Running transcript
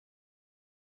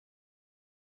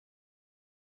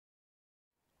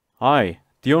Hi,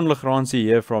 Deon Le Grange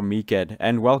here from Mecad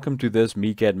and welcome to this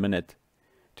MecadMinute.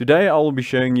 Today I will be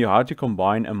showing you how to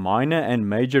combine a minor and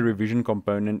major revision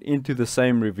component into the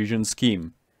same revision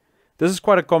scheme. This is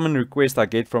quite a common request I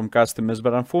get from customers,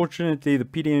 but unfortunately the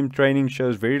PDM training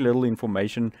shows very little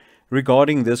information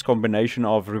regarding this combination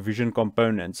of revision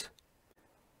components.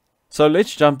 So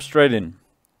let's jump straight in.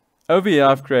 Over here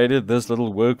I've created this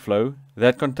little workflow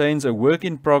that contains a work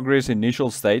in progress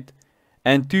initial state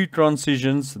and two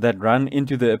transitions that run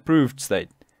into the approved state.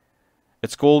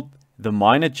 It's called the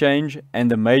minor change and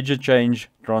the major change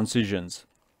transitions.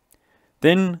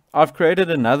 Then I've created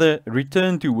another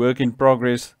return to work in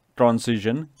progress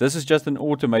transition. This is just an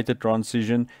automated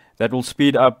transition that will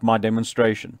speed up my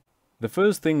demonstration. The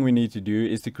first thing we need to do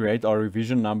is to create our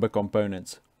revision number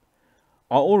components.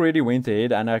 I already went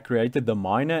ahead and I created the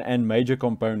minor and major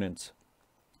components.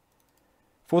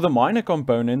 For the minor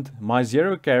component, my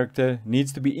 0 character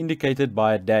needs to be indicated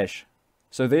by a dash,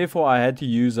 so therefore I had to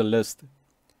use a list.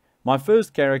 My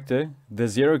first character, the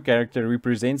 0 character,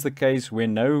 represents the case where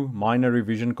no minor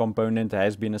revision component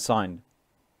has been assigned.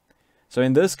 So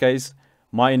in this case,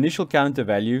 my initial counter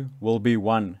value will be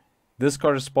 1. This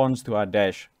corresponds to our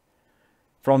dash.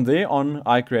 From there on,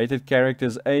 I created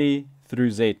characters A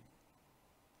through Z.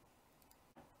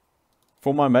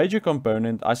 For my major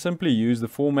component, I simply use the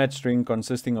format string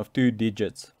consisting of 2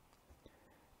 digits.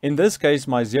 In this case,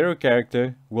 my 0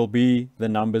 character will be the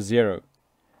number 0.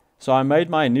 So I made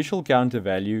my initial counter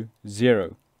value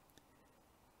 0.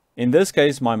 In this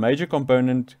case, my major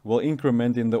component will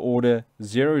increment in the order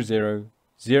 00,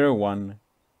 01,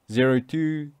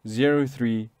 02,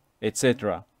 03,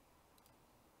 etc.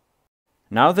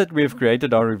 Now that we have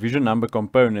created our revision number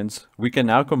components, we can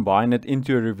now combine it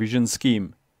into a revision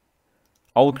scheme.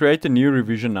 I will create a new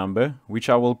revision number, which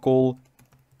I will call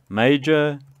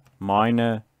Major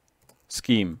Minor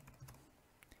Scheme.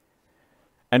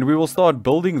 And we will start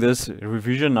building this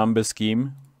revision number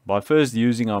scheme by first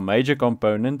using our major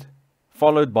component,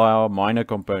 followed by our minor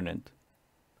component.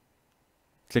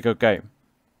 Click OK.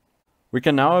 We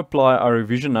can now apply our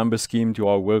revision number scheme to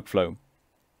our workflow.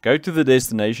 Go to the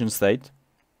destination state,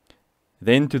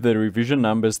 then to the revision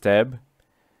numbers tab,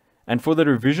 and for the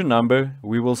revision number,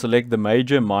 we will select the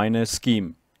major minor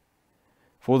scheme.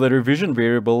 For the revision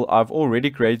variable, I've already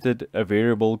created a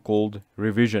variable called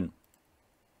revision.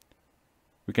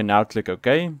 We can now click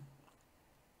OK.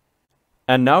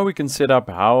 And now we can set up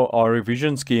how our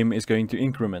revision scheme is going to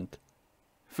increment.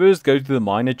 First, go to the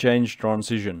minor change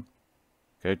transition.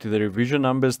 Go to the revision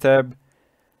numbers tab.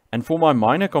 And for my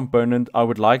minor component, I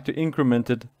would like to increment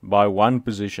it by 1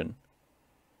 position.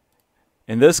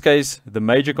 In this case, the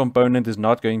major component is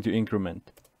not going to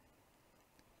increment.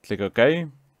 Click OK.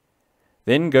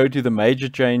 Then go to the major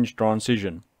change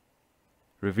transition.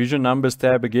 Revision numbers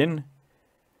tab again.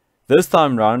 This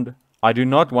time round, I do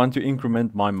not want to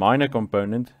increment my minor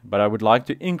component, but I would like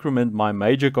to increment my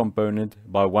major component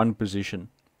by 1 position.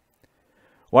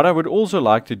 What I would also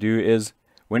like to do is,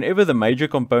 whenever the major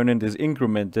component is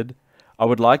incremented, I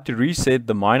would like to reset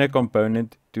the minor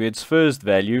component to its first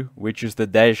value, which is the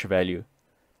dash value.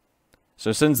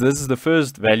 So since this is the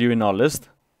first value in our list,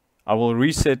 I will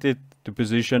reset it to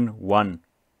position 1.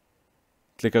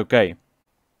 Click OK.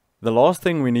 The last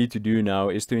thing we need to do now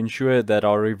is to ensure that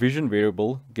our revision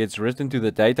variable gets written to the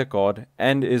data card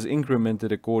and is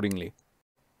incremented accordingly.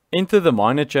 Enter the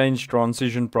minor change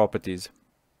transition properties.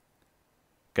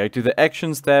 Go to the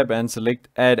Actions tab and select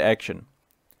Add Action.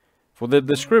 For the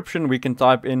description, we can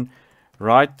type in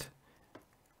write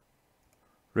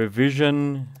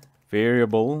revision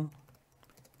variable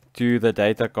to the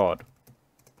data card.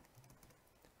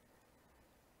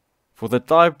 For the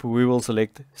type, we will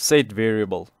select set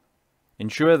variable.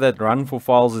 Ensure that run for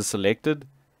files is selected,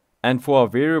 and for our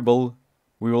variable,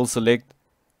 we will select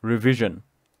revision.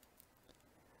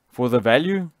 For the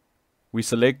value, we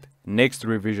select next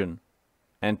revision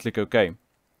and click OK.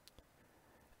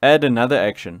 Add another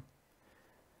action.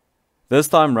 This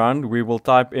time round, we will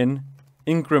type in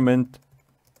increment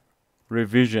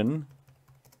revision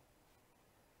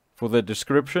for the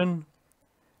description,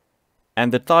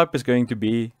 and the type is going to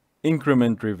be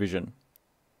increment revision.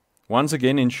 Once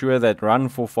again, ensure that run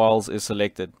for files is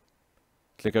selected.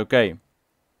 Click OK.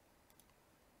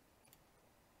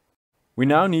 We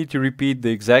now need to repeat the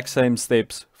exact same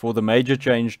steps for the major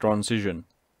change transition.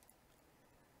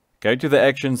 Go to the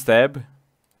Actions tab,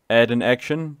 add an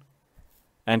action,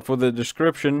 and for the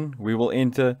description, we will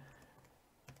enter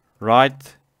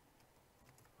write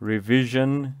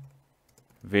revision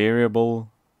variable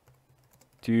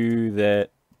to the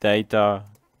data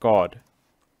card.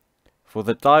 For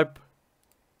the type,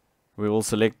 we will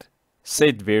select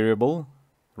set variable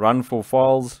run for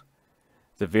files.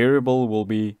 The variable will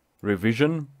be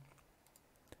revision.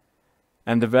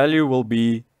 And the value will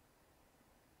be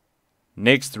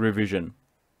next revision.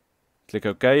 Click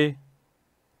OK.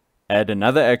 Add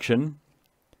another action.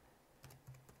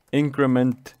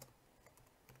 Increment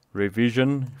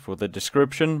revision for the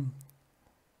description.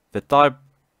 The type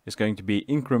is going to be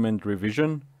increment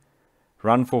revision.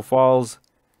 Run for files.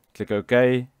 Click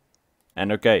OK.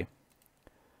 And OK.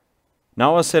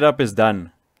 Now our setup is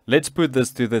done. Let's put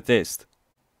this to the test.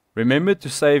 Remember to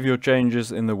save your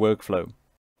changes in the workflow.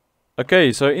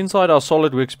 Okay, so inside our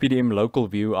SOLIDWORKS PDM local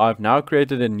view, I've now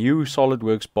created a new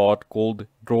SOLIDWORKS part called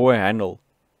Draw a Handle.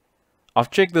 I've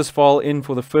checked this file in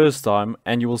for the first time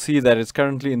and you will see that it's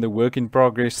currently in the work in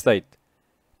progress state.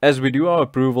 As we do our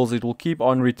approvals, it will keep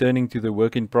on returning to the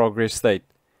work in progress state.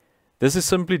 This is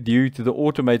simply due to the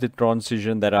automated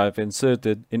transition that I've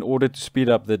inserted in order to speed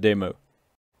up the demo.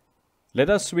 Let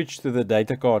us switch to the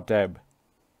data card tab.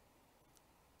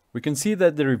 We can see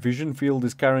that the revision field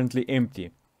is currently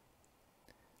empty.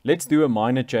 Let's do a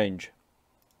minor change.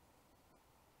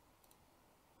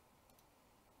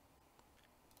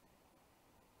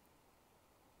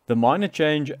 The minor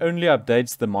change only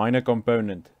updates the minor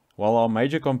component, while our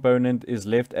major component is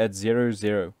left at 0,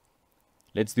 0.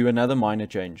 Let's do another minor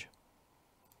change.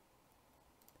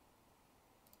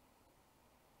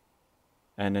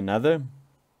 And another.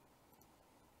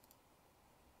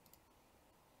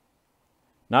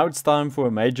 Now it's time for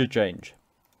a major change.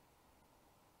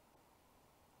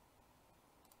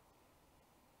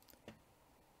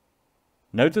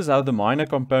 Notice how the minor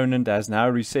component has now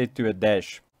reset to a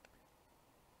dash.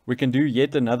 We can do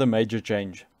yet another major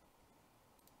change.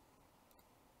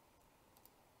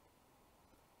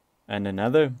 And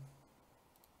another.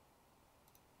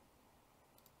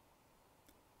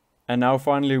 And now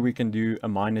finally we can do a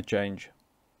minor change.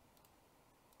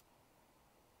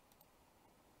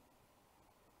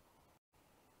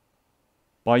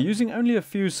 By using only a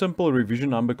few simple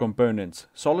revision number components,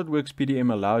 SOLIDWORKS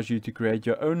PDM allows you to create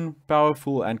your own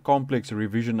powerful and complex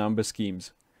revision number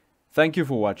schemes. Thank you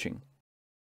for watching.